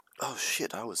Oh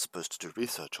shit, I was supposed to do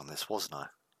research on this, wasn't I?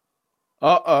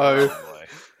 Uh-oh. boy.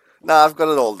 Nah, I've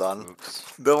got it all done.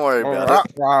 Oops. Don't worry about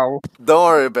it. Wow. Don't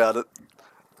worry about it.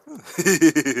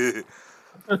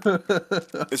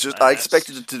 It's just, I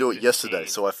expected to do it yesterday,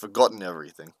 so I've forgotten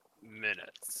everything.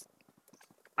 Minutes.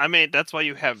 I mean, that's why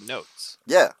you have notes.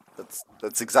 Yeah,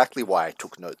 that's exactly why I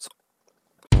took notes.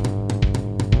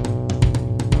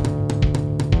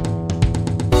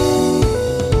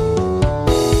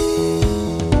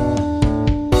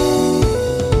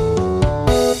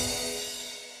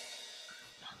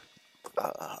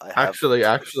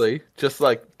 Actually, just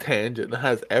like tangent,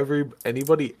 has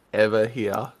anybody ever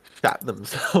here shat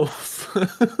themselves?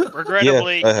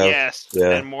 Regrettably, Yeah, I have. yes. Yeah.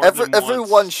 And more than Everyone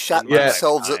once shat in my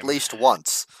themselves at lifetime. least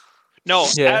once. No,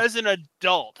 Yeah. as an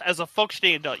adult, as a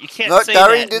functioning adult, you can't No, say Darian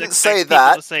that. and didn't expect say people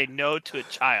that. To say no to a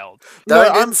child. Darren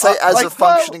No, didn't say as like, a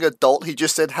functioning adult, he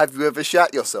just said, have you ever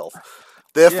shat yourself?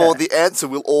 Therefore, Yeah. the answer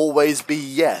will always be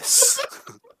yes.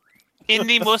 In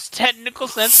the most technical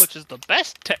sense, which is the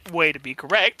best way to be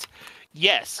correct,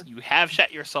 yes, you have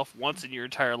shat yourself once in your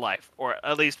entire life, or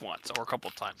at least once, or a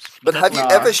couple times. But have you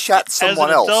ever shat someone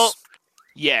as an else? adult,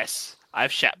 yes,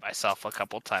 I've shat myself a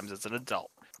couple times as an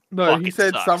adult. No, Fuck, he it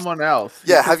said sucks. someone else.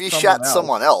 Yeah, have you shat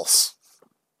someone else?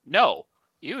 No,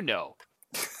 you know.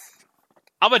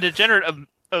 I'm a degenerate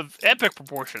of epic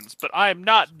proportions, but I'm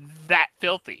not that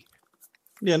filthy.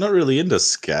 Yeah, not really into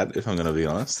scat, if I'm going to be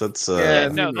honest. That's Yeah,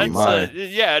 No, me that's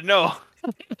neither. no.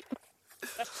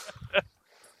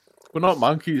 We're not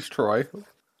monkeys, Troy.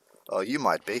 Oh, you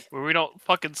might be. Where we don't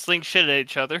fucking sling shit at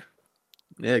each other.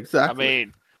 Yeah, exactly. I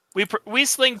mean, we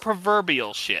sling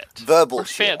proverbial shit. Verbal We're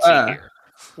shit. fancy here.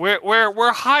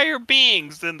 We're higher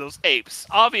beings than those apes,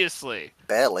 obviously.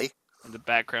 Barely. In the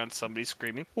background, somebody's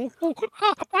screaming in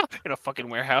a fucking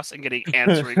warehouse and getting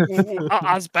answering.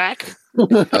 Oz back.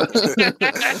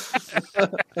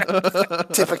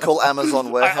 Typical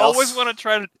Amazon warehouse. I always want to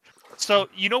try to. So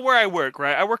you know where I work,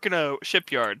 right? I work in a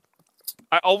shipyard.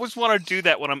 I always want to do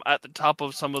that when I'm at the top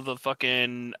of some of the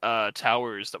fucking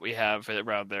towers that we have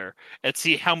around there and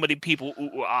see how many people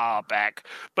back.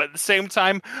 But at the same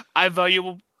time, I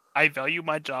value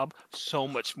my job so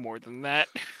much more than that.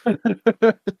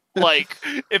 Like,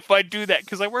 if I do that,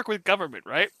 because I work with government,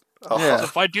 right? Oh. Yeah. So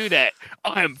if I do that,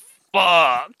 I'm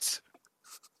fucked.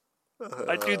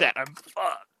 I do that, I'm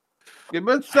fucked. Yeah,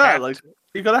 but it's sad. Like,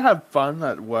 you gotta have fun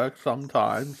at work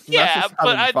sometimes. And that's Yeah, just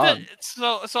but having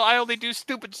fun. so I only do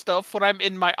stupid stuff when I'm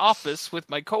in my office with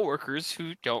my coworkers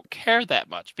who don't care that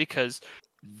much because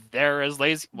they're as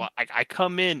lazy. Well, I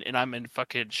come in and I'm in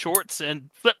fucking shorts and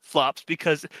flip flops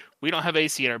because we don't have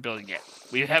AC in our building yet.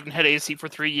 We haven't had AC for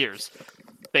 3 years.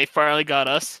 They finally got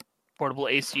us portable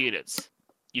AC units.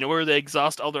 You know where they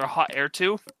exhaust all their hot air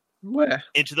to? Where?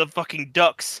 Into the fucking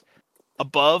ducts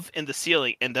above in the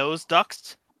ceiling, and those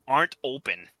ducts aren't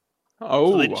open.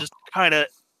 Oh. So they just kind of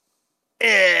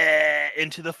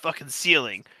into the fucking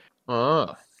ceiling.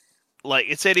 Oh. Like,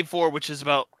 it's 84, which is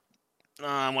about,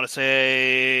 I want to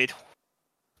say,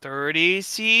 30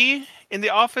 C in the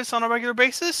office on a regular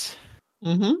basis.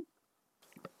 Mm-hmm.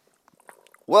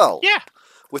 Well, Yeah.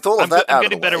 with all of that I'm out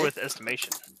getting of the better way, with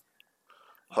estimation.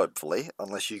 hopefully,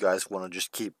 unless you guys want to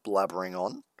just keep blabbering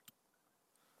on.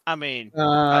 I mean,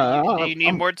 you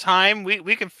need more time?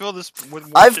 We can fill this with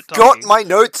more I've shit got talking. my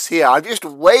notes here. I'm just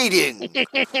waiting.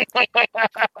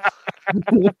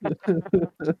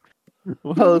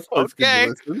 Well, it's Okay.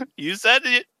 good to listen. You said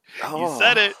it. You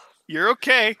said it. You're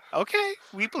okay. Okay,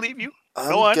 we believe you.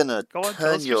 I'm Go on. gonna Go on, tell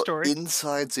turn us your your story.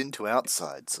 insides into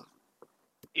outsides.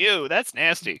 Ew, that's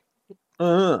nasty.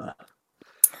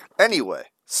 Anyway,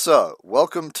 so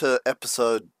welcome to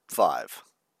episode 5.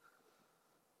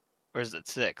 Or is it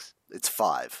 6? It's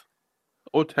 5.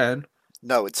 Or 10.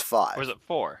 No, it's 5. Or is it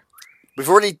 4? We've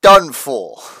already done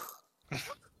 4.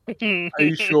 Are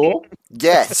you sure?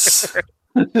 Yes.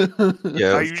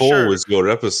 Yeah, Are you 4 sure? was your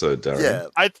episode, Darren. Yeah.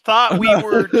 I thought we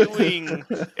were doing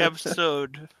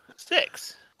episode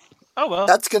 6. Oh well.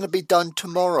 That's going to be done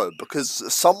tomorrow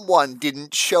because someone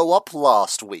didn't show up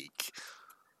last week.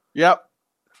 Yep.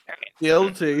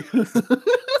 Guilty.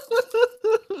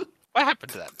 What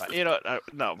happened to that? But you know,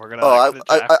 no, we're gonna. Oh,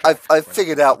 I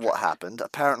figured out what happened.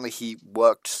 Apparently, he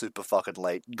worked super fucking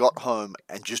late, got home,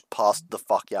 and just passed the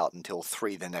fuck out until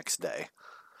 3 the next day.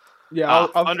 Yeah,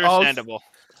 understandable.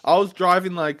 I was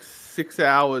driving like 6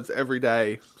 hours every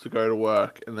day to go to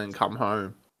work and then come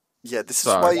home. Yeah, this is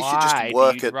So- why you should just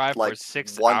work do you drive at like for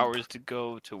 6 1 hours to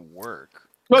go to work?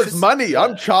 It's money.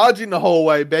 I'm charging the whole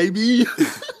way, baby.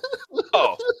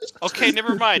 Oh, okay.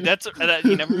 Never mind. That's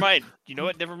never mind. You know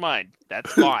what? Never mind. That's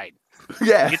fine.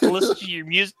 Yeah. You get to listen to your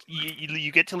music.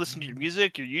 You get to listen to your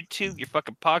music, your YouTube, your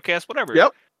fucking podcast, whatever.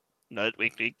 Yep. No,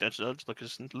 wait. Let's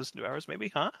listen to ours, maybe,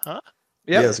 huh? Yeah,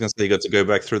 Yep. I was gonna say you got to go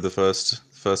back through the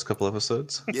first couple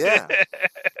episodes. Yeah.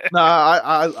 No,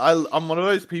 I'm one of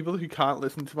those people who can't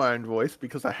listen to my own voice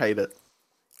because I hate it.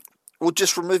 Well,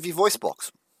 just remove your voice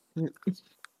box.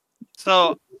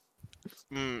 So,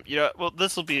 well,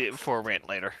 this will be for a rant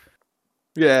later.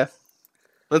 Yeah.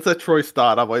 Let's let Troy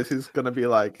start, otherwise he's gonna be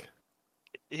like,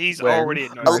 He's When? already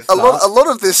A, annoyed. a lot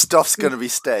of this stuff's going to be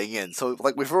staying in. So,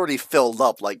 like, we've already filled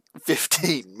up like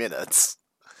 15 minutes.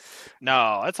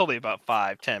 No, it's only about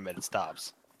 5-10 minutes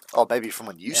tops. Oh, maybe from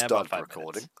when you Yeah, about started 5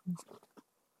 recording. minutes.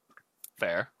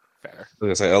 Fair.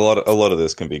 Like I say, a lot of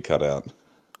this can be cut out.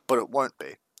 But it won't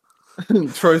be.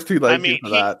 Troy's too lazy mean,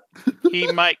 for that.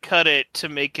 He might cut it to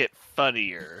make it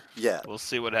funnier. Yeah. We'll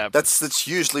see what happens. That's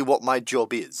usually what my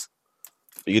job is.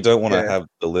 But you don't want to Yeah. have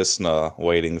the listener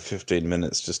waiting 15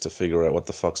 minutes just to figure out what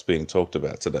the fuck's being talked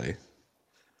about today.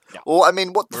 Well, I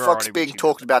mean, what the We're fuck's already being reaching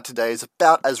talked that. about today is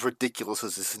about as ridiculous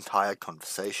as this entire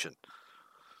conversation.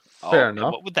 Fair and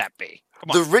enough. What would that be?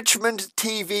 Come on. The Richmond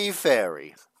TV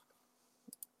Fairy.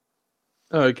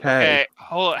 Okay. Okay,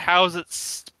 hold on. How's it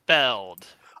spelled?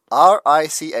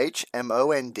 Richmond,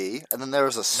 and then there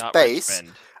is a Not space,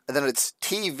 Richmond. and then it's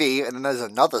TV, and then there's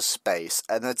another space,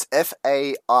 and then it's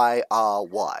Fairy.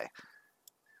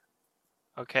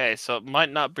 Okay, so it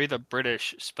might not be the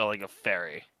British spelling of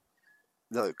fairy.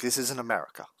 No, this is in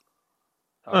America.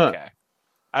 Okay.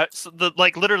 So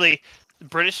literally, the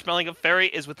British spelling of fairy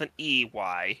is with an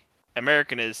EY.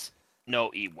 American is no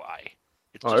EY.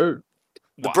 It's just Oh.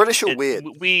 The Y. British are weird.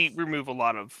 We remove a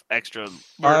lot of extra.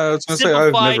 I was going to say, I've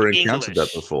simplified never encountered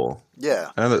English. that before.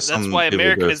 Yeah. I know that That's some why people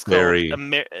American go is called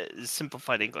very...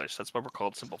 simplified English. That's why we're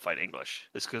called simplified English.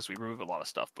 It's because we remove a lot of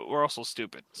stuff, but we're also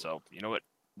stupid. So you know what?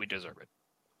 We deserve it.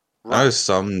 I know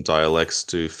some dialects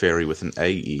do fairy with an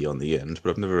AE on the end,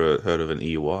 but I've never heard of an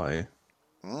EY.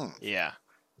 Mm. Yeah.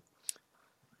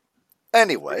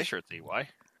 Anyway, Pretty sure it's EY.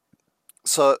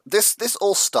 so this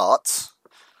all starts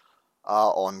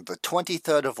on the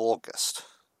 23rd of August.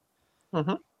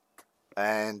 Mhm.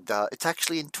 And it's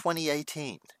actually in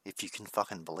 2018, if you can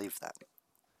fucking believe that.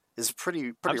 It's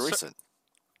pretty recent.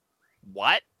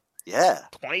 What? Yeah.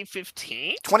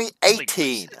 2015?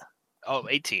 2018. Oh,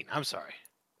 18. I'm sorry.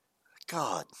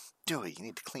 God, Dewey, you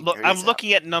need to clean Look, your I'm ears out.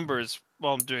 looking at numbers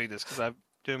while I'm doing this because I'm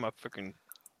doing my freaking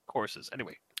courses.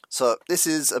 Anyway. So this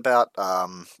is about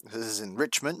this is in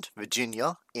Richmond,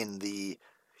 Virginia, in the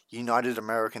United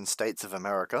American States of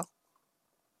America.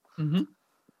 Mhm.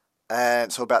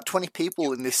 And so about 20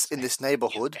 people in this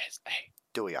neighborhood. USA.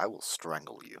 Dewey, I will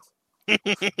strangle you.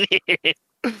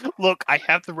 Look, I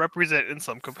have to represent in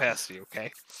some capacity,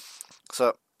 okay?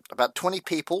 So about 20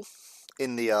 people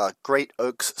in the Great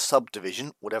Oaks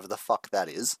subdivision, whatever the fuck that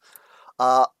is,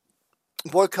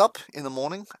 woke up in the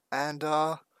morning and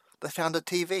they found a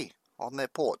TV on their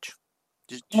porch.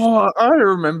 Oh, I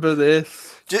remember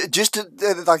this.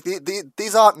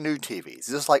 These aren't new TVs.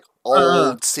 They're just like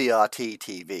old CRT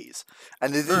TVs.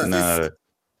 And No,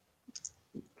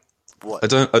 what?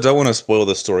 I don't want to spoil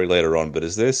the story later on, but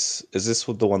is this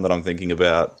the one that I'm thinking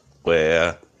about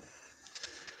where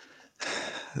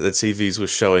the TVs were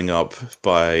showing up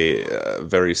by a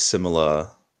very similar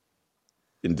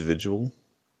individual?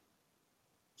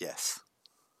 Yes.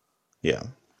 Yeah,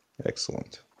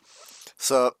 excellent.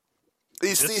 So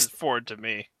This is foreign to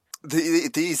me.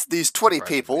 these 20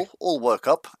 people all woke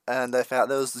up and they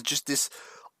found there was just this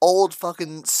old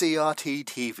fucking CRT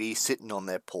TV sitting on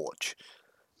their porch.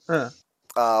 These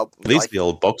are the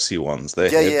old boxy ones. They're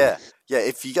heavy. Yeah.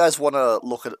 If you guys want to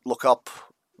look up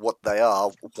what they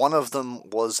are, one of them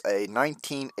was a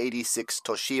 1986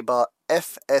 Toshiba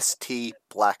FST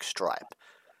Black Stripe.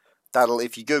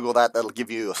 If you Google that, that'll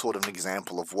give you a sort of an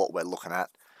example of what we're looking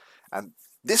at. And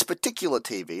this particular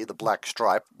TV, the Black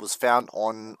Stripe, was found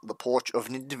on the porch of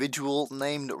an individual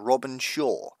named Robin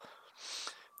Shaw.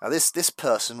 Now, this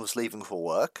person was leaving for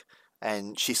work,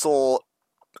 and she saw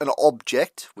an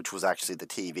object, which was actually the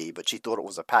TV, but she thought it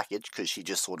was a package because she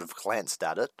just sort of glanced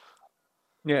at it.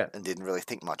 Yeah. And didn't really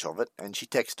think much of it. And she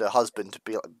texted her husband to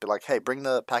be like, hey, bring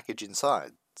the package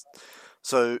inside.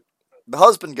 So the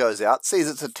husband goes out, sees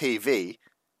it's a TV,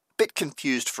 bit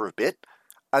confused for a bit,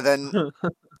 and then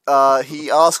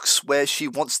he asks where she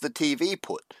wants the TV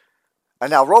put.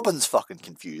 And now Robin's fucking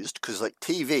confused, because, like,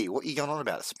 TV, what are you going on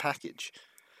about? It's a package.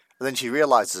 And then she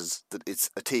realizes that it's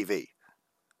a TV.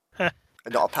 And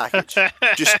not a package.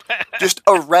 Just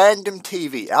a random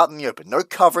TV out in the open. No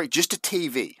coverage, just a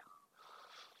TV.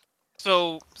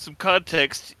 So, some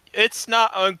context. It's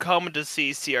not uncommon to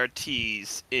see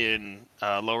CRTs in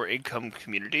lower income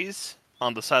communities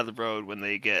on the side of the road when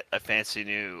they get a fancy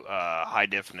new high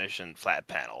definition flat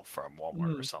panel from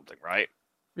Walmart or something, right?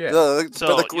 Yeah.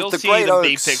 So but you'll the see Great them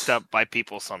being Oaks, picked up by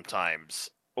people sometimes,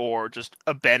 or just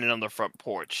abandoned on the front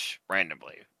porch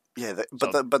randomly. yeah,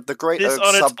 So but the Great This Oaks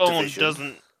on its own subdivision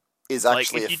doesn't is like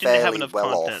actually if a you didn't have fairly enough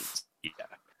well content. off Yeah,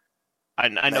 I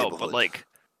know, but neighborhood. like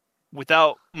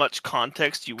without much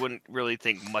context, you wouldn't really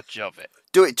think much of it.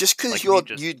 Do it just because Like, if you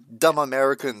just- you dumb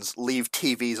Americans leave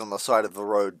TVs on the side of the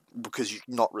road because you're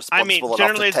not I responsible mean, enough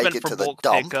generally to it's take meant it for to the bulk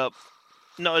dump. pickup.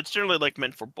 No, it's generally like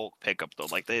meant for bulk pickup though.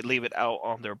 Like they leave it out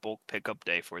on their bulk pickup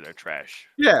day for their trash.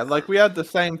 Yeah, like we had the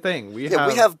same thing. We Yeah,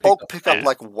 we have bulk pickup Yeah.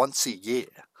 like once a year.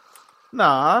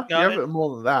 Nah, No, you have it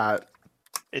more than that.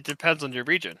 It depends on your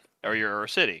region or your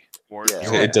city or Yeah.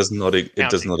 your It does not. It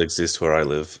does county. not exist where I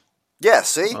live. Yeah,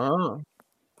 see, Oh.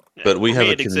 Yeah, But we for have me,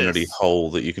 a it community exists. hole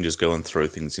that you can just go and throw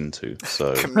things into.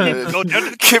 So community, Go down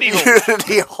to the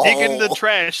community hole. Dig in the hole.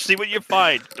 trash, see what you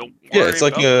find. Don't Yeah, worry it's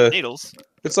like about a- the needles.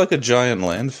 it's like a giant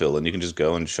landfill, and you can just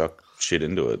go and chuck shit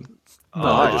into it.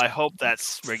 Nice. I hope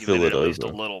that's fill regulated it at least a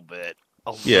over. little bit.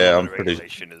 A Yeah, little I'm bit of pretty-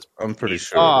 regulation is. I'm pretty needed.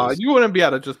 sure. it Ah, is. you wouldn't be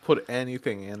able to just put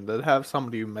anything in. They'd have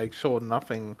somebody make sure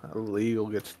nothing illegal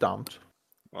gets dumped.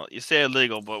 Well, you say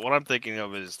illegal, but what I'm thinking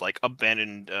of is like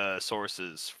abandoned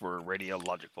sources for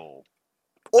radiological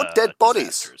Or dead bodies.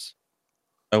 disasters.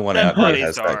 No one Dead out there bodies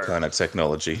has that are- kind of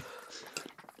technology.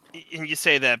 And you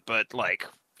say that, but like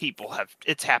people have,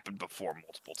 it's happened before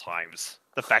multiple times.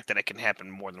 The fact that it can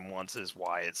happen more than once is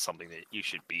why it's something that you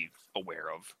should be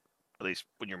aware of, at least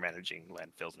when you're managing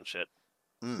landfills and shit.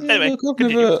 Mm. Anyway, Look,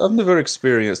 continue. I've never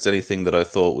experienced anything that I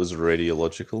thought was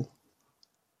radiological.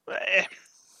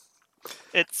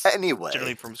 It's Anyway,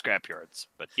 generally from scrapyards,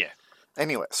 but yeah.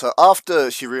 Anyway, so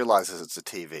after she realizes it's a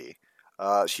TV,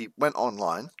 she went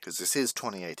online because this is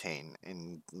 2018.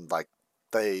 In like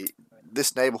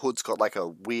this neighborhood's got like a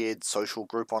weird social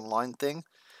group online thing,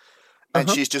 and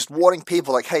Uh-huh. she's just warning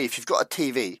people like, "Hey, if you've got a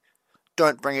TV,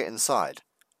 don't bring it inside."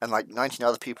 And like 19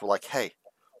 other people are like, "Hey,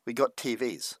 we got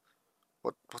TVs.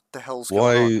 What the hell's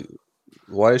going on?"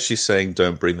 Why is she saying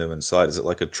don't bring them inside? Is it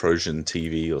like a Trojan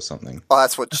TV or something? Oh,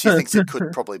 that's what she thinks. It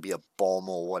could probably be a bomb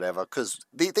or whatever. Because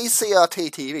these CRT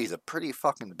TVs are pretty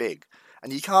fucking big,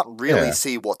 and you can't really Yeah.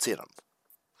 see what's in them.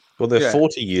 Well, they're Yeah.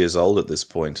 40 years old at this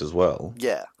point as well.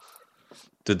 Yeah,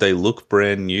 Did they look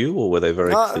brand new, or were they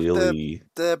very No, clearly?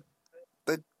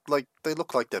 they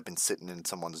look like they've been sitting in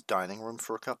someone's dining room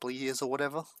for a couple of years or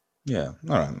whatever. Yeah,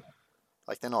 all right.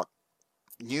 Like they're not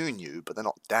new, but they're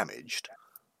not damaged.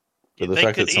 But the They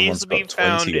fact could that someone's easily be got 20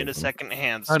 found of in a them-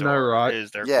 second-hand I store. know, right? Is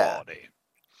their Yeah. quality?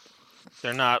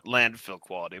 They're not landfill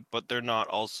quality, but they're not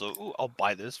also. Ooh, I'll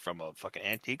buy this from a fucking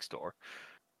antique store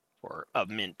or a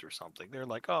mint or something. They're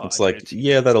like, oh, It's I need like, a TV.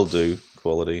 yeah, that'll do.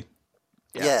 Quality.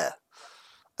 Yeah.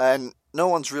 And no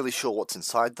one's really sure what's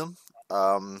inside them.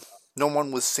 No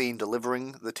one was seen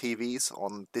delivering the TVs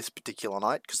on this particular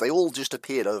night because they all just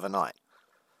appeared overnight.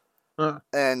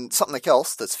 And something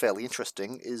else that's fairly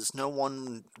interesting is no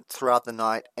one throughout the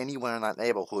night anywhere in that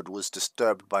neighborhood was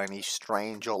disturbed by any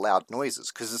strange or loud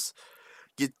noises. Because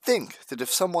you'd think that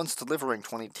if someone's delivering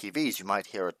 20 TVs, you might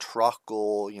hear a truck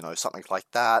or, something like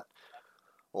that.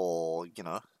 Or,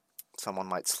 someone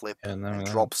might slip Yeah, no, and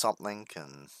no. drop something.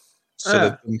 And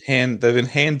So they've been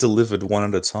hand delivered one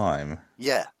at a time.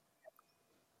 yeah.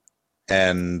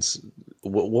 And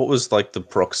what was like the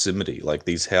proximity? Like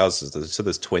these houses, so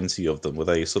there's 20 of them. Were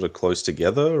they sort of close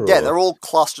together? Or? Yeah, they're all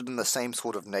clustered in the same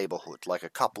sort of neighborhood, like a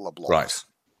couple of blocks. Right.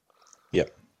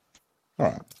 Yep. All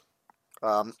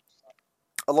right.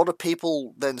 A lot of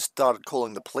people then started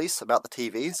calling the police about the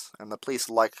TVs, and the police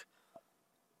are like,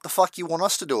 the fuck you want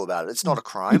us to do about it? It's not a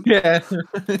crime. Yeah,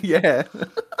 yeah.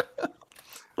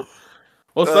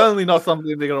 Well, certainly not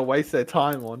something they're gonna waste their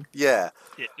time on. Yeah.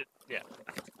 Yeah.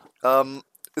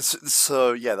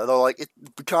 So yeah, they're like,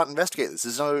 we can't investigate this.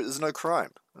 There's no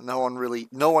crime. No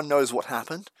one knows what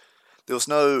happened. There was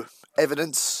no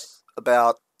evidence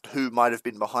about who might have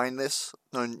been behind this.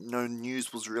 No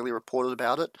news was really reported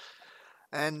about it,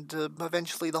 and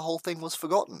eventually the whole thing was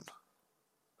forgotten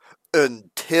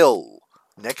until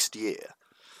next year.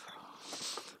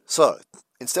 So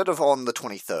instead of on the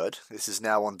 23rd, this is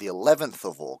now on the 11th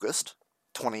of August,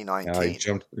 2019. I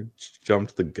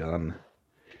jumped the gun.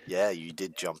 Yeah, you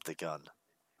did jump the gun.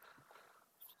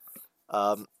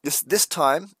 This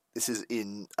time, this is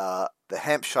in the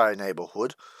Hampshire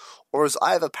neighbourhood, or as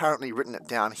I have apparently written it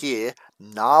down here,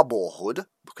 Narborhood,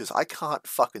 because I can't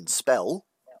fucking spell.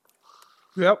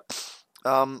 Yep.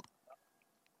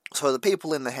 So the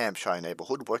people in the Hampshire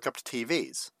neighbourhood woke up to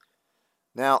TVs.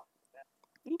 Now,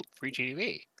 Free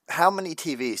TV. How many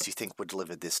TVs do you think were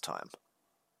delivered this time?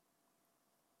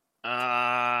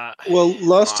 Well,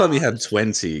 last time he had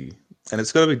 20, and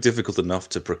it's got to be difficult enough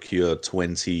to procure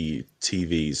 20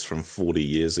 TVs from 40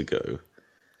 years ago.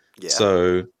 Yeah.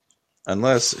 So,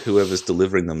 unless whoever's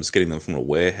delivering them is getting them from a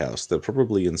warehouse, they're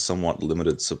probably in somewhat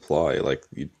limited supply. Like,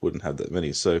 you wouldn't have that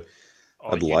many. So,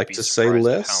 I'd you'd like be to say surprised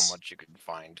at less. How much you can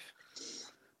find?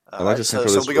 I'd like to say for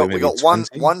so this we way, got maybe one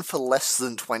 20. for less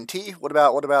than 20. What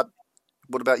about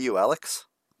you, Alex?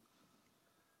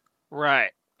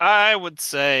 Right. I would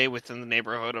say within the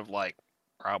neighborhood of like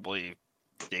probably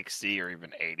 60 or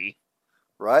even 80,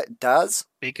 Right, Daz?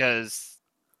 because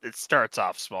it starts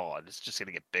off small and it's just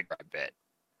gonna get bigger, I bet,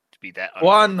 to be that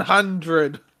unhinged.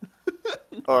 100.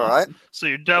 All right. So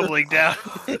you're doubling down.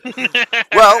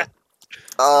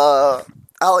 Well,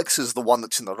 Alex is the one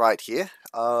that's in the right here.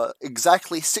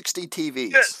 Exactly 60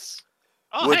 TVs yes.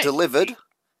 Oh, were hey. delivered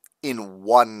in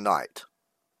one night.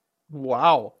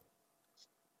 Wow.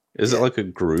 Is Yeah. it like a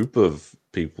group of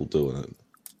people doing it?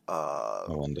 I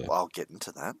Well, wonder. I'll get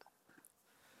into that.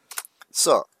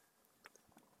 So,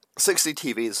 60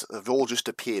 TVs have all just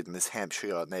appeared in this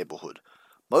Hampshire neighborhood.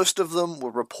 Most of them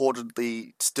were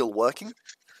reportedly still working.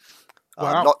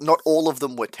 Wow. Not all of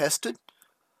them were tested.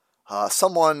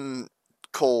 Someone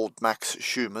called Max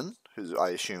Schumann, who I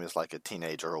assume is like a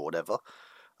teenager or whatever,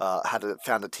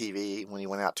 found a TV when he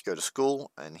went out to go to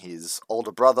school, and his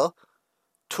older brother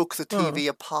took the TV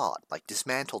apart, like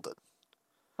dismantled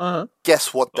it.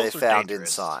 Guess what they Those are found dangerous.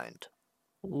 inside?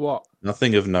 What?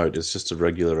 Nothing of note. It's just a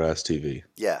regular ass TV.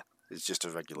 Yeah, it's just a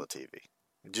regular TV.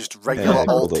 Just regular Yeah,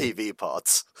 old cool. TV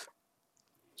parts.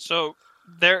 So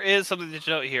there is something to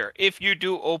note here. If you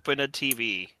do open a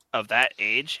TV of that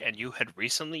age and you had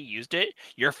recently used it,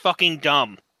 you're fucking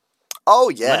dumb. Oh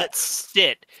yeah, Let it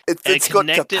sit. it's got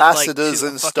connect it, like, capacitors to a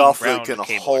and fucking stuff that ground can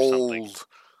cable or something. hold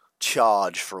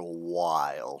charge for a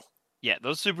while. Yeah,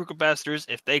 those supercapacitors,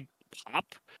 if they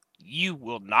pop, you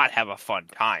will not have a fun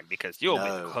time because you'll be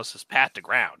the No. closest path to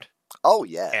ground. Oh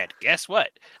yeah. And guess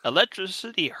what?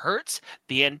 Electricity hurts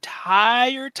the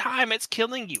entire time it's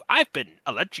killing you. I've been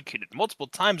electrocuted multiple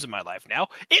times in my life now.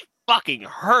 It fucking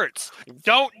hurts.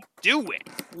 Don't do it.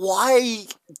 Why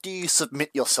do you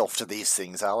submit yourself to these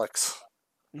things, Alex?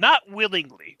 Not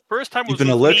willingly. First time You've was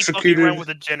been with me fucking electrocuted. around with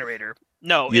a generator.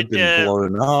 No, You've been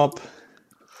blown up.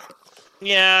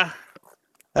 Yeah.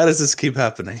 How does this keep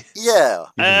happening? Yeah.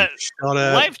 You've been shot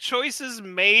at. Life choices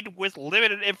made with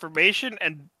limited information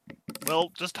and,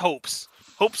 well, just hopes.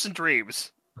 Hopes and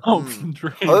dreams. Hopes and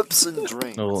dreams. Hopes and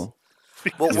dreams. Oh.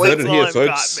 Well, You wait, heard it That's here, all I've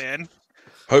folks. got, man.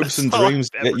 Hopes and That's all dreams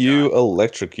I've get ever you got.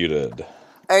 electrocuted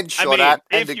and shot I mean, at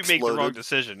if and you make the wrong exploded.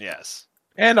 decision, yes.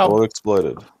 And or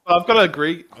exploded. I've got to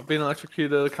agree. I've been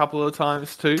electrocuted a couple of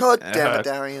times too. God and damn it, hurt.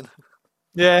 Darian.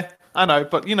 Yeah, I know,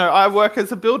 but I work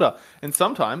as a builder, and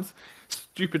sometimes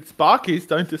stupid sparkies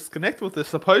don't disconnect what they're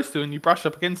supposed to, and you brush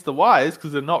up against the wires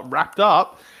because they're not wrapped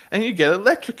up, and you get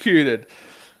electrocuted.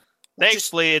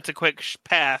 Thankfully, it's a quick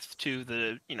path to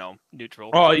the,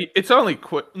 neutral. Oh, it's only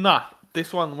quick. Nah,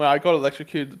 this one where I got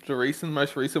electrocuted, the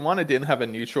most recent one, it didn't have a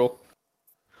neutral.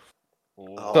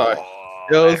 Oh.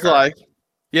 So it was like,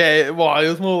 yeah, it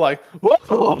was more like,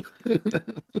 whoa.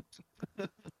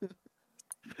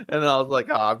 And I was like,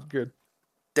 I'm good.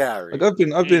 Darian. Like I've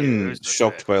been who's the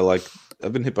shocked bad? by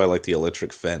I've been hit by the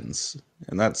electric fence,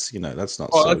 and that's that's not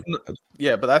Oh, so. that's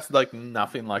yeah, but that's like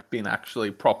nothing like being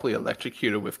actually properly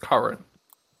electrocuted with current.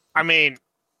 I mean,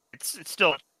 it's still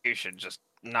electrocution, just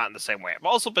not in the same way. I've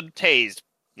also been tased,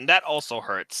 and that also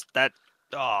hurts. That's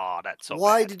so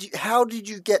bad. How did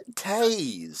you get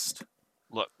tased?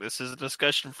 Look, this is a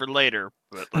discussion for later,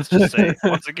 but let's just say,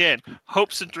 once again,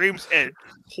 hopes and dreams and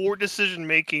poor decision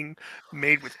making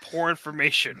made with poor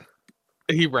information.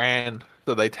 He ran,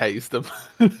 so they tased him.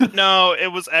 No, it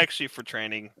was actually for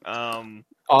training. Oh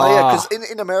yeah, because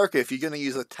in America, if you're going to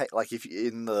use if you're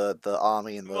in the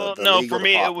army and the no, legal for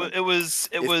me department, it was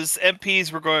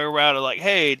MPs were going around and like,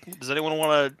 hey, does anyone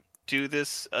want to do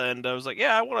this? And I was like,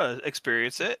 yeah, I want to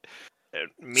experience it. And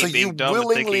me so being you dumb and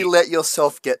willingly thinking, let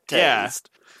yourself get tased. Yeah.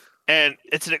 And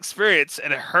it's an experience,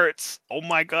 and it hurts. Oh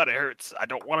my god, it hurts. I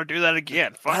don't want to do that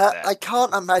again. Fuck that. I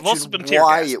can't also imagine been tear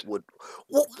why gassed. it would.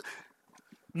 What?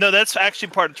 No, that's actually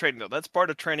part of training, though. That's part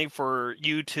of training for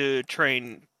you to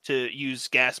train to use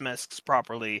gas masks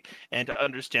properly and to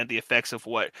understand the effects of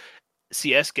what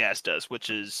CS gas does, which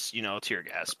is, tear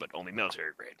gas, but only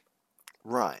military grade.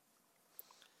 Right.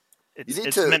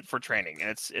 It's meant for training, and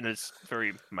it's in a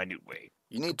very minute way.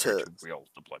 You need compared to real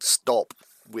deployment. stop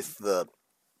with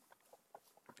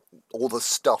all the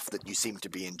stuff that you seem to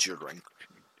be enduring.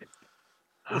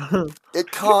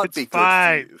 It can't It's be good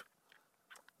fine. for you.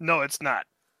 No, it's not.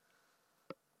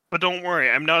 But don't worry,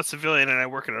 I'm not a civilian and I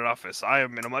work in an office. I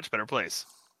am in a much better place.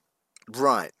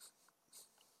 Right.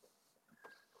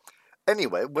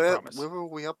 Anyway, where promise. were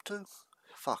we up to?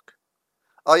 Fuck.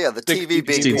 Oh yeah, the 60 TV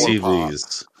being 16 torn apart.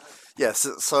 TVs. Yeah,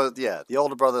 so yeah, the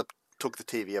older brother took the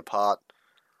TV apart.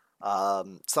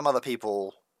 Some other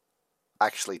people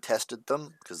actually tested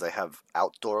them because they have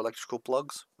outdoor electrical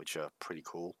plugs, which are pretty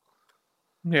cool.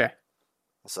 Yeah.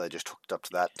 So they just hooked up to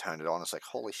that, turned it on. It's like,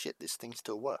 holy shit, this thing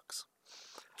still works.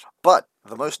 But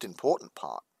the most important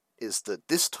part is that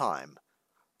this time,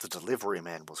 the delivery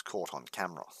man was caught on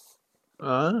camera.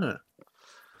 Ah.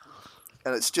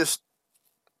 And it's just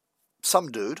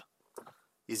some dude.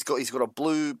 He's got a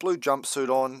blue jumpsuit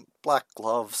on, black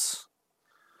gloves.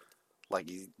 Like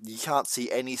you can't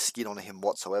see any skin on him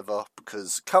whatsoever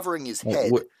because covering his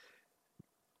head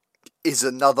is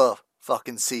another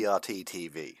fucking CRT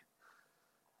TV.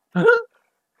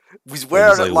 He's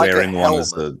wearing it like a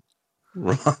helmet.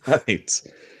 Right.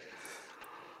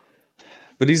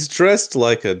 But he's dressed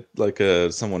like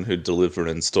a someone who'd deliver and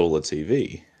install a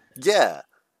TV. Yeah,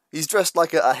 he's dressed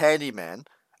like a handyman,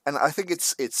 and I think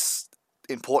it's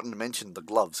important to mention the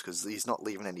gloves because he's not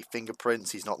leaving any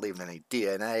fingerprints, he's not leaving any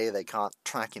DNA. They can't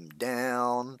track him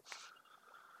down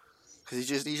because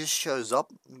he just shows up,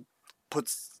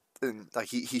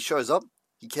 he shows up.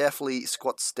 He carefully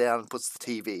squats down and puts the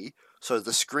TV so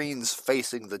the screen's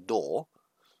facing the door,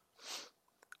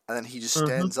 and then he just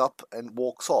stands up and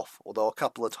walks off. Although a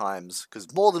couple of times,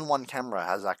 because more than one camera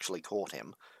has actually caught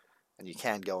him, and you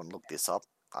can go and look this up.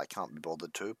 I can't be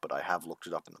bothered to, but I have looked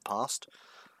it up in the past.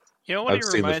 You know what he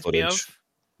reminds me of?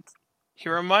 He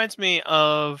reminds me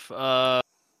of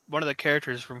one of the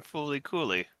characters from Fooly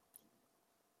Cooley.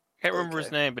 Can't remember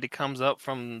his name, but he comes up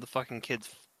from the fucking kid's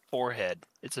forehead.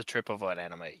 It's a trip of an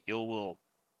anime.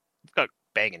 It's got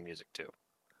banging music too.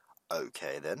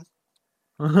 Okay then.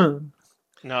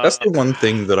 No, That's the one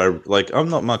thing that I like. I'm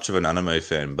not much of an anime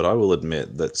fan, but I will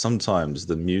admit that sometimes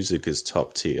the music is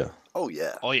top tier. Oh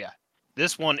yeah. Oh yeah.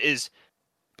 This one is.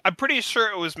 I'm pretty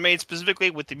sure it was made specifically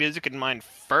with the music in mind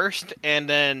first, and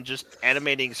then just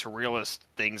animating surrealist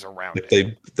things around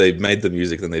it. They made the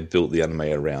music, then they built the anime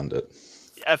around it.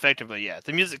 Effectively, yeah.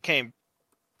 The music came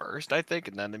first, I think,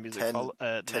 and then the music 10 followed.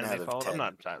 The 10 anime out of followed. 10. I'm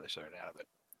not entirely certain out of it.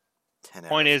 10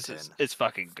 Point out is, of 10. it's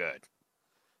fucking good.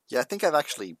 Yeah, I think I've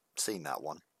actually seen that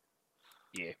one.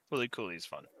 Yeah, really cool. It's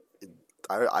fun.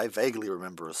 I vaguely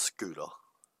remember a scooter.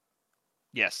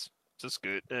 Yes, it's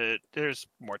good. There's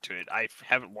more to it. I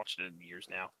haven't watched it in years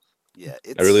now. Yeah,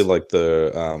 I really like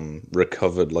the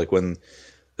recovered, like when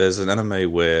there's an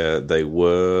anime where they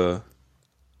were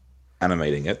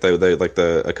animating it. They like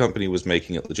a company was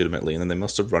making it legitimately, and then they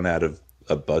must have run out of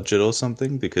a budget or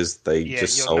something because they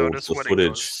just sold the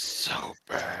footage. So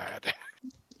bad.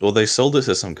 Well, they sold it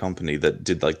to some company that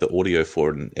did like the audio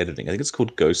for it and editing. I think it's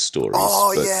called Ghost Stories.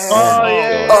 Oh but,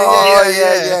 yeah!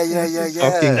 Yeah.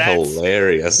 Fucking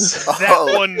hilarious.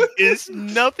 That one is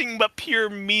nothing but pure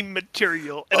meme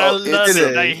material, and I love it.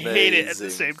 And I hate it at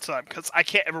the same time because I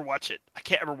can't ever watch it.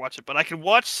 But I can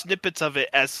watch snippets of it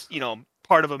as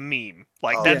part of a meme.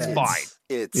 Like that's fine.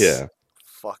 It's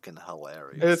fucking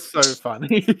hilarious. It's so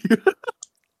funny.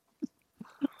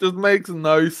 Just makes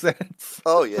no sense.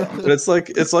 Oh yeah. But it's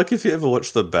like if you ever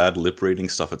watch the bad lip reading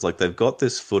stuff, it's like they've got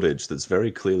this footage that's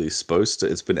very clearly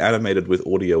it's been animated with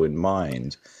audio in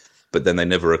mind, but then they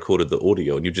never recorded the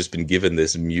audio, and you've just been given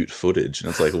this mute footage, and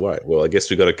it's like, right, well, I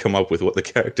guess we got to come up with what the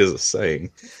characters are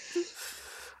saying.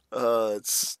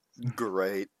 It's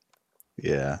great.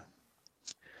 Yeah.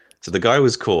 So the guy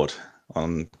was caught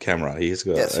on camera. He's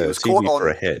got a TV for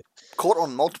a head. Caught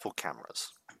on multiple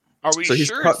cameras. Are we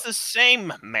sure it's the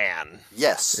same man?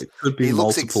 Yes. It could be he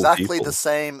looks multiple exactly people.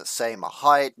 the same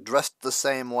height, dressed the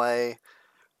same way.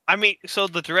 I mean, so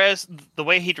the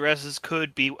way he dresses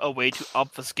could be a way to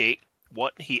obfuscate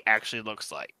what he actually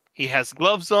looks like. He has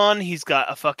gloves on, he's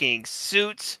got a fucking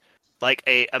suit, like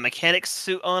a mechanic's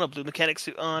suit on, a blue mechanic's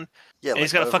suit on, and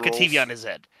he's got a fucking TV on his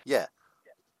head. Yeah.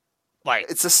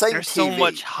 Like, it's the same there's TV. so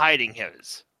much hiding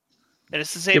his. And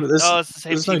it's the same, it's the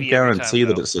same there's TV no guarantee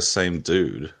that though. it's the same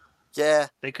dude. Yeah.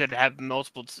 They could have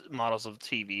multiple models of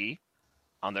TV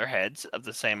on their heads of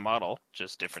the same model,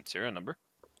 just different serial number.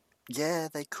 Yeah,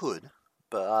 they could.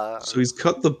 But So he's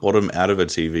cut the bottom out of a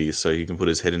TV so he can put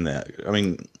his head in there. I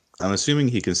mean, I'm assuming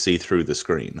he can see through the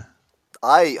screen.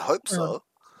 I hope so.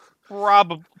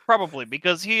 Probably,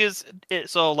 because he is...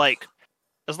 So, like,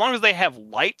 as long as they have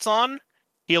lights on,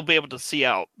 he'll be able to see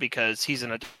out because he's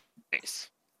in a space.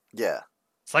 Yeah.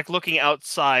 It's like looking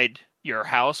outside your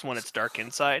house when it's dark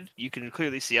inside. You can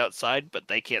clearly see outside, but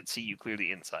they can't see you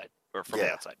clearly inside or from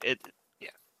the outside.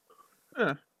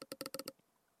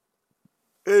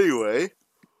 Anyway,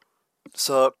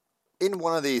 so in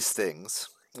one of these things,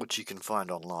 which you can find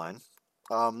online,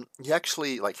 he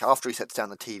actually, like, after he sets down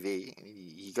the TV,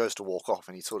 he goes to walk off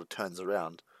and he sort of turns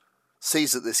around,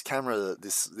 sees that this camera,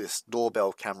 this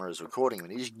doorbell camera is recording him,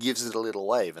 and he just gives it a little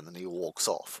wave and then he walks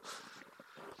off.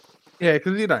 Yeah,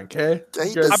 because you don't care. Yeah, he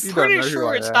You guys- does- I'm you don't pretty know who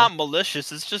sure I it's am. not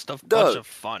malicious. It's just a bunch of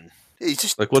fun. He's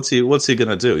just Like, what's he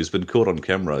gonna do? He's been caught on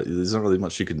camera. There's not really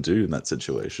much you can do in that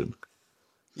situation.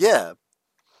 yeah,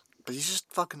 but he's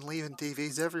just fucking leaving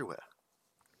TVs everywhere.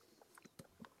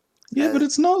 Yeah, but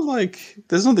it's not like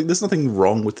there's nothing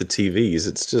wrong with the TVs.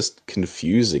 It's just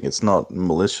confusing. It's not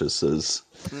malicious as.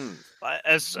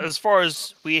 As far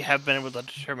as we have been able to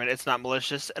determine, it's not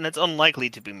malicious, and it's unlikely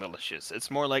to be malicious. It's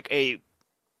more like a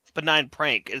benign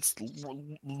prank. It's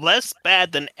less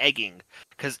bad than egging,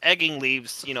 because egging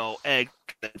leaves, egg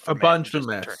A bunch of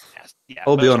mess. Yeah,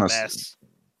 I'll a be bunch of honest. mess.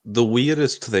 The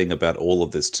weirdest thing about all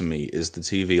of this to me is the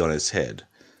TV on his head.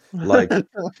 Like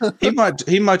he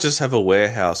might just have a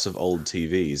warehouse of old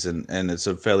TVs and it's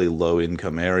a fairly low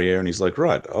income area and he's like,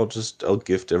 right, I'll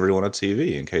gift everyone a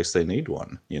TV in case they need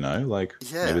one, like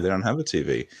Yeah. maybe they don't have a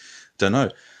TV. Don't know.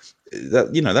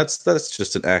 That's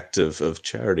just an act of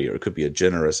charity, or it could be a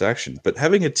generous action. But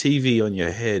having a TV on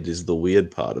your head is the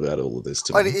weird part about all of this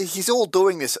to me. He's all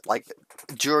doing this like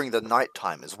during the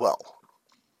nighttime as well.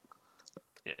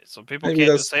 Yeah, so people Maybe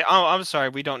can't just say, "Oh, I'm sorry,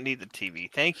 we don't need the TV.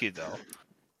 Thank you, though."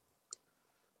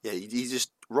 Yeah, he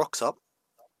just rocks up,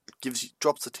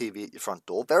 drops the TV at your front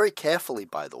door, very carefully,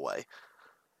 by the way,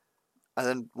 and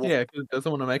then Yeah, because it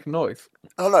doesn't want to make a noise.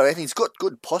 I don't know, and he's got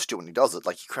good posture when he does it.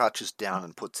 Like he crouches down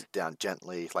and puts it down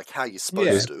gently, like how you're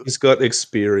supposed to. He's got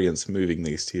experience moving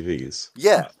these TVs.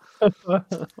 Yeah.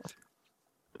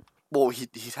 Well, he'd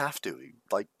have to.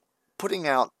 Like putting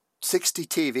out 60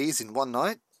 TVs in one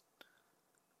night.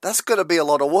 That's going to be a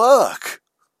lot of work.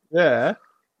 Yeah.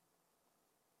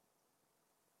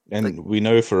 And we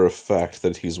know for a fact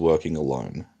that he's working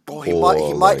alone. Well,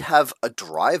 he might have a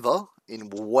driver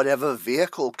in whatever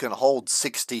vehicle can hold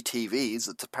 60 TVs.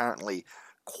 It's apparently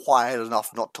quiet enough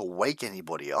not to wake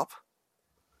anybody up.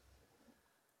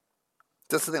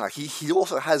 That's the thing. Like he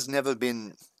also has never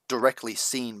been directly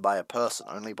seen by a person,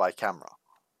 only by camera.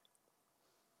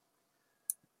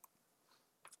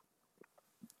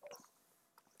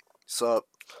 So,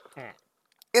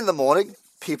 in the morning,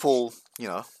 people,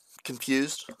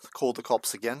 confused, called the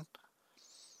cops again.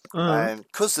 And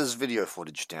because there's video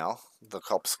footage now, the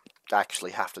cops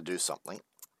actually have to do something.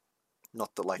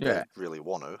 Not that they really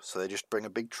want to. So they just bring a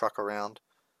big truck around.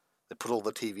 They put all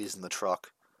the TVs in the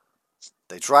truck.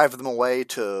 They drive them away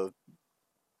to,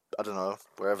 I don't know,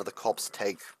 wherever the cops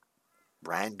take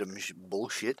random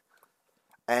bullshit.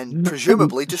 And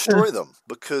presumably destroy them.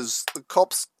 Because the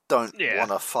cops don't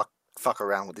want to fuck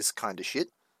around with this kind of shit.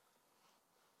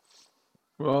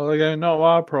 Well, they go, not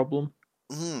our problem.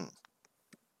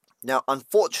 Now,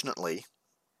 unfortunately,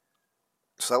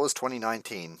 so that was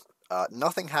 2019.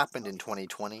 Nothing happened in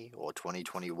 2020 or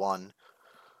 2021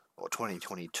 or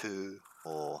 2022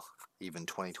 or even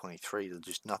 2023.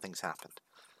 Just nothing's happened.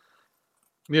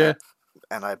 Yeah.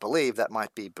 And I believe that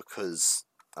might be because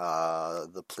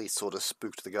the police sort of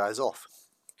spooked the guys off.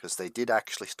 Because they did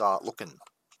actually start looking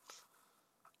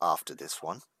after this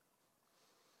one.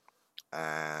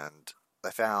 And I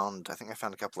think they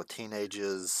found a couple of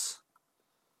teenagers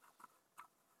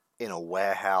in a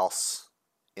warehouse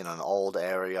in an old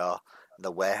area.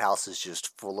 The warehouse is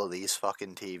just full of these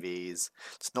fucking TVs.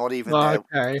 It's not even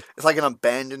Okay. It's like an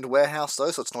abandoned warehouse though,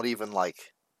 so it's not even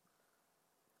like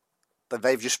that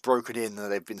they've just broken in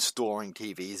and they've been storing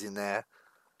TVs in there.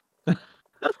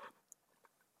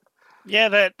 Yeah,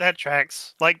 that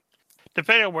tracks. Like,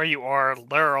 depending on where you are,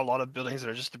 there are a lot of buildings that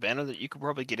are just abandoned that you could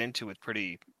probably get into with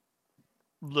pretty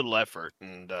little effort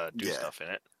and do stuff in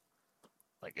it.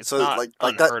 Like, it's not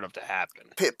unheard of to happen.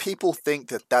 People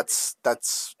think that's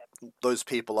those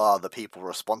people are the people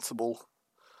responsible.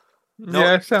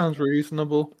 Yeah, sounds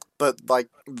reasonable. But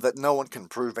that no one can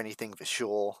prove anything for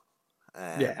sure.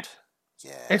 And yeah.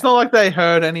 It's not like they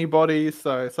hurt anybody,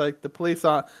 so it's like the police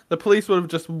would have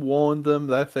just warned them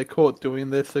that if they're caught doing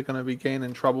this, they're going to be getting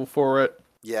in trouble for it.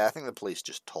 Yeah, I think the police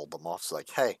just told them off. It's like,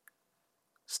 hey,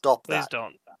 stop that. Please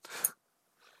don't.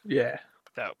 Yeah.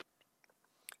 Nope.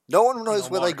 No one knows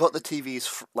where they got the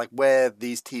TVs, where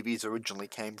these TVs originally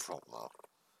came from, though.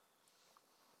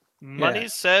 Money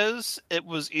says it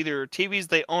was either TVs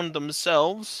they owned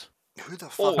themselves. Who the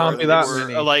fuck? Can't be that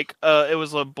many. It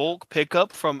was a bulk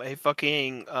pickup from a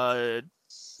fucking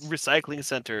recycling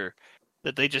center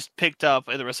that they just picked up,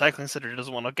 and the recycling center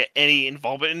doesn't want to get any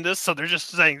involvement in this, so they're just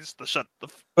saying shut the.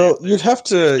 Well, you'd have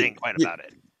to. Quiet about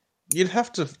it. You'd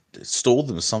have to store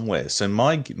them somewhere. So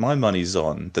my money's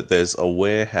on that there's a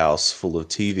warehouse full of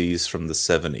TVs from the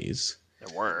 70s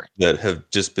There were. that have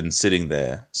just been sitting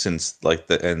there since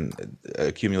and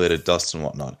accumulated dust and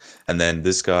whatnot. And then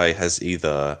this guy has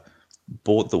either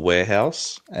bought the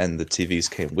warehouse and the TVs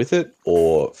came with it,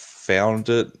 or found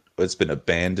it, or it's been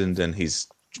abandoned and he's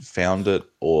found it,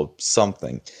 or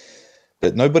something.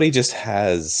 But nobody just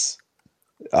has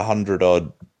 100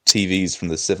 odd TVs from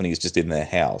the 70s just in their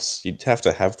house. You'd have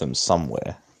to have them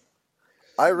somewhere.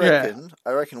 I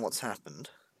reckon what's happened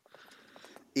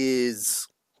is,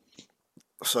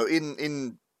 so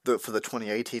for the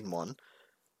 2018 one,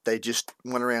 they just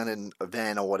went around in a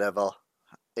van or whatever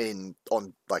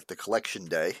on like the collection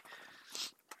day,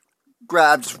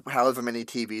 grabbed however many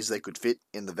TVs they could fit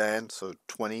in the van, so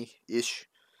 20-ish,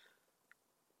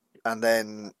 and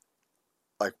then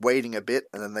like waiting a bit,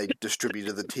 and then they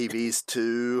distributed the TVs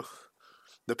to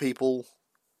the people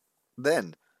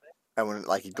then. And when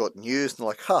like it got news, and they're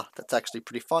like, that's actually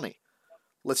pretty funny.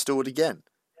 Let's do it again.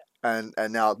 And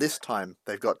now this time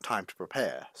they've got time to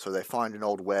prepare. So they find an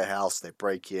old warehouse, they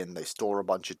break in, they store a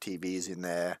bunch of TVs in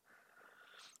there.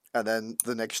 And then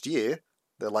the next year,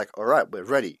 they're like, all right, we're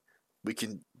ready. We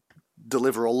can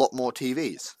deliver a lot more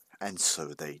TVs. And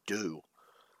so they do.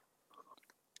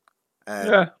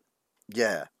 And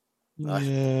yeah.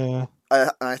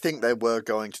 I think they were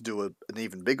going to do an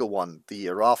even bigger one the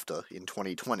year after, in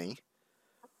 2020.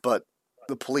 But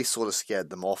the police sort of scared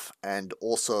them off. And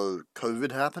also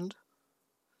COVID happened.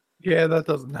 Yeah, that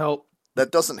doesn't help.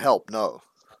 That doesn't help, no.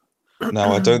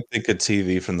 No, I don't think a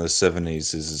TV from the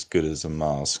 70s is as good as a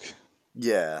mask.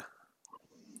 Yeah.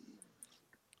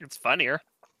 It's funnier.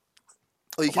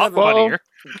 Well, you A can lot have funnier,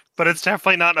 but it's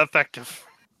definitely not effective.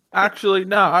 Actually,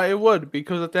 no, it would,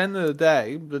 because at the end of the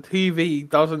day, the TV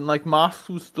doesn't, like, masks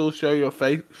will still show your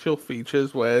facial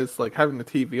features, whereas, like, having the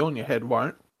TV on your head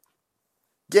won't.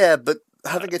 Yeah, but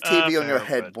having a TV on your fair,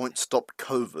 head but- won't stop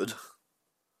COVID.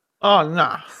 Oh,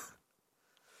 nah.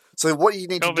 So what you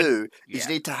need to COVID, do is yeah.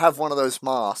 you need to have one of those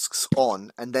masks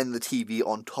on, and then the TV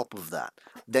on top of that.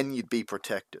 Then you'd be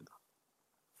protected.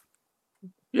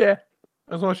 Yeah,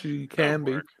 as much as you can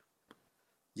be. work.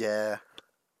 Yeah.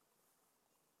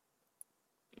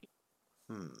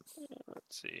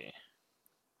 Let's see.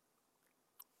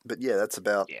 But yeah, that's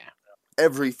about Yeah.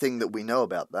 everything that we know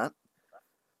about that.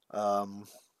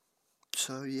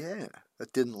 So yeah,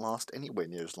 that didn't last anywhere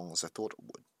near as long as I thought it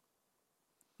would.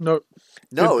 No,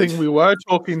 No, good thing we were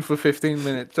talking for 15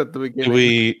 minutes at the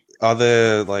beginning. Are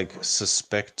there like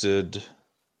suspected,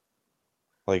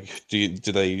 like do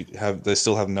they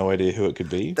still have no idea who it could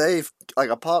be? they've, like,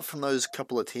 apart from those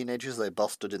couple of teenagers they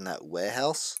busted in that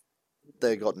warehouse,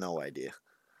 they got no idea.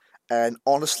 And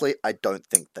honestly, I don't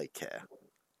think they care.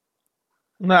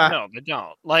 Nah, No, they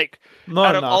don't. Like, no,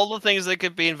 out of no. all the things they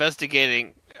could be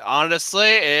investigating,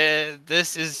 honestly,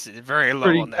 this is very low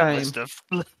Pretty on that tame. list of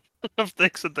of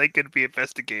things that they could be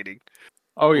investigating.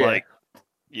 Oh, yeah. Like,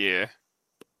 yeah.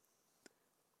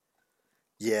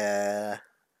 Yeah.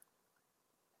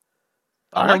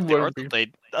 I like the art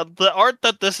that the art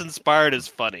that this inspired is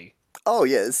funny. Oh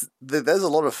yeah, there's a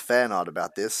lot of fan art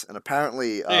about this, and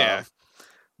apparently Yeah.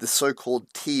 the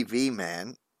so-called TV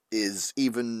man is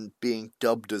even being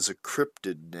dubbed as a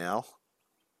cryptid now.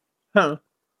 Huh.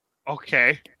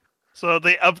 Okay. So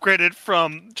they upgraded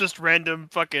from just random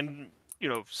fucking,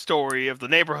 story of the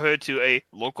neighborhood to a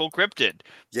local cryptid.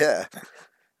 Yeah.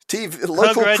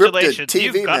 Local cryptid Congratulations, TV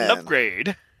you've got man. an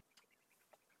upgrade.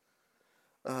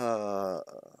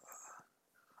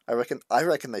 I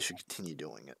reckon they should continue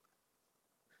doing it.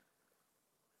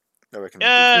 I reckon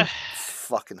Yeah. it'd be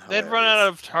fucking hilarious. They'd run out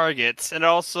of targets, and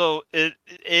also it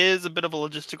is a bit of a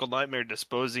logistical nightmare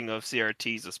disposing of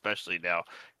CRTs, especially now,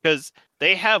 because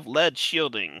they have lead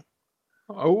shielding.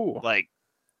 Oh. Like,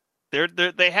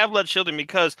 they have lead shielding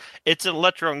because it's an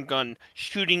electron gun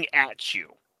shooting at you,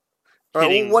 Alright, well,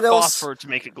 hitting what else? phosphor to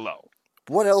make it glow.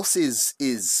 What else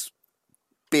is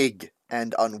big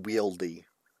and unwieldy?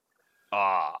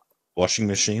 Washing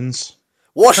machines?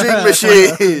 Washing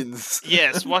machines.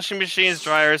 Yes, washing machines,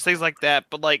 dryers, things like that,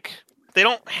 but like they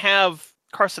don't have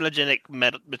carcinogenic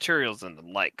materials in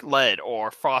them, like lead or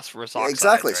phosphorus Yeah, oxides.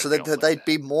 exactly. or So anything else they'd like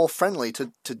be more friendly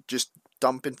to just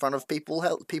dump in front of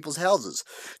people's houses.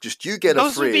 Just you get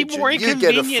Those a would be fridge, more and you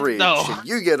get a inconvenient, fridge, though. and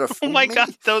you get a that. Oh my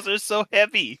god, those are so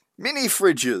heavy. mini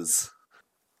fridges.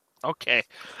 Okay,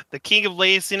 the king of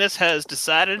laziness has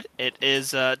decided it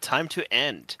is time to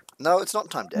end. No, it's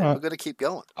not time to end. We're gonna keep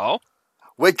going. Oh,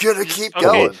 We're gonna keep okay.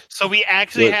 going. So we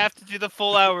actually We're- have to do the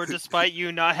full hour despite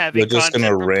you not having. We're just going to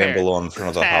content prepared. ramble on for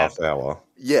another Tab. half hour.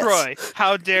 Yes. Troy,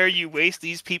 how dare you waste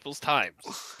these people's time?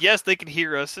 Yes, they can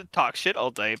hear us and talk shit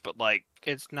all day, but like,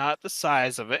 It's not the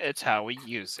size of it; it's how we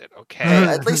use it. Okay. Hey,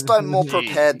 at least I'm more Jeez.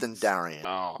 prepared than Darian.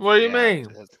 Oh, What do you yeah,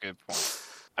 mean? That's a good point.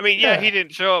 I mean, yeah, Yeah. he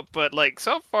didn't show up, but like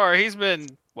so far he's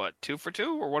been what 2 for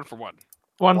 2 or 1 for 1.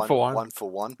 One for one. 1 for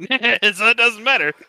 1. So it doesn't matter.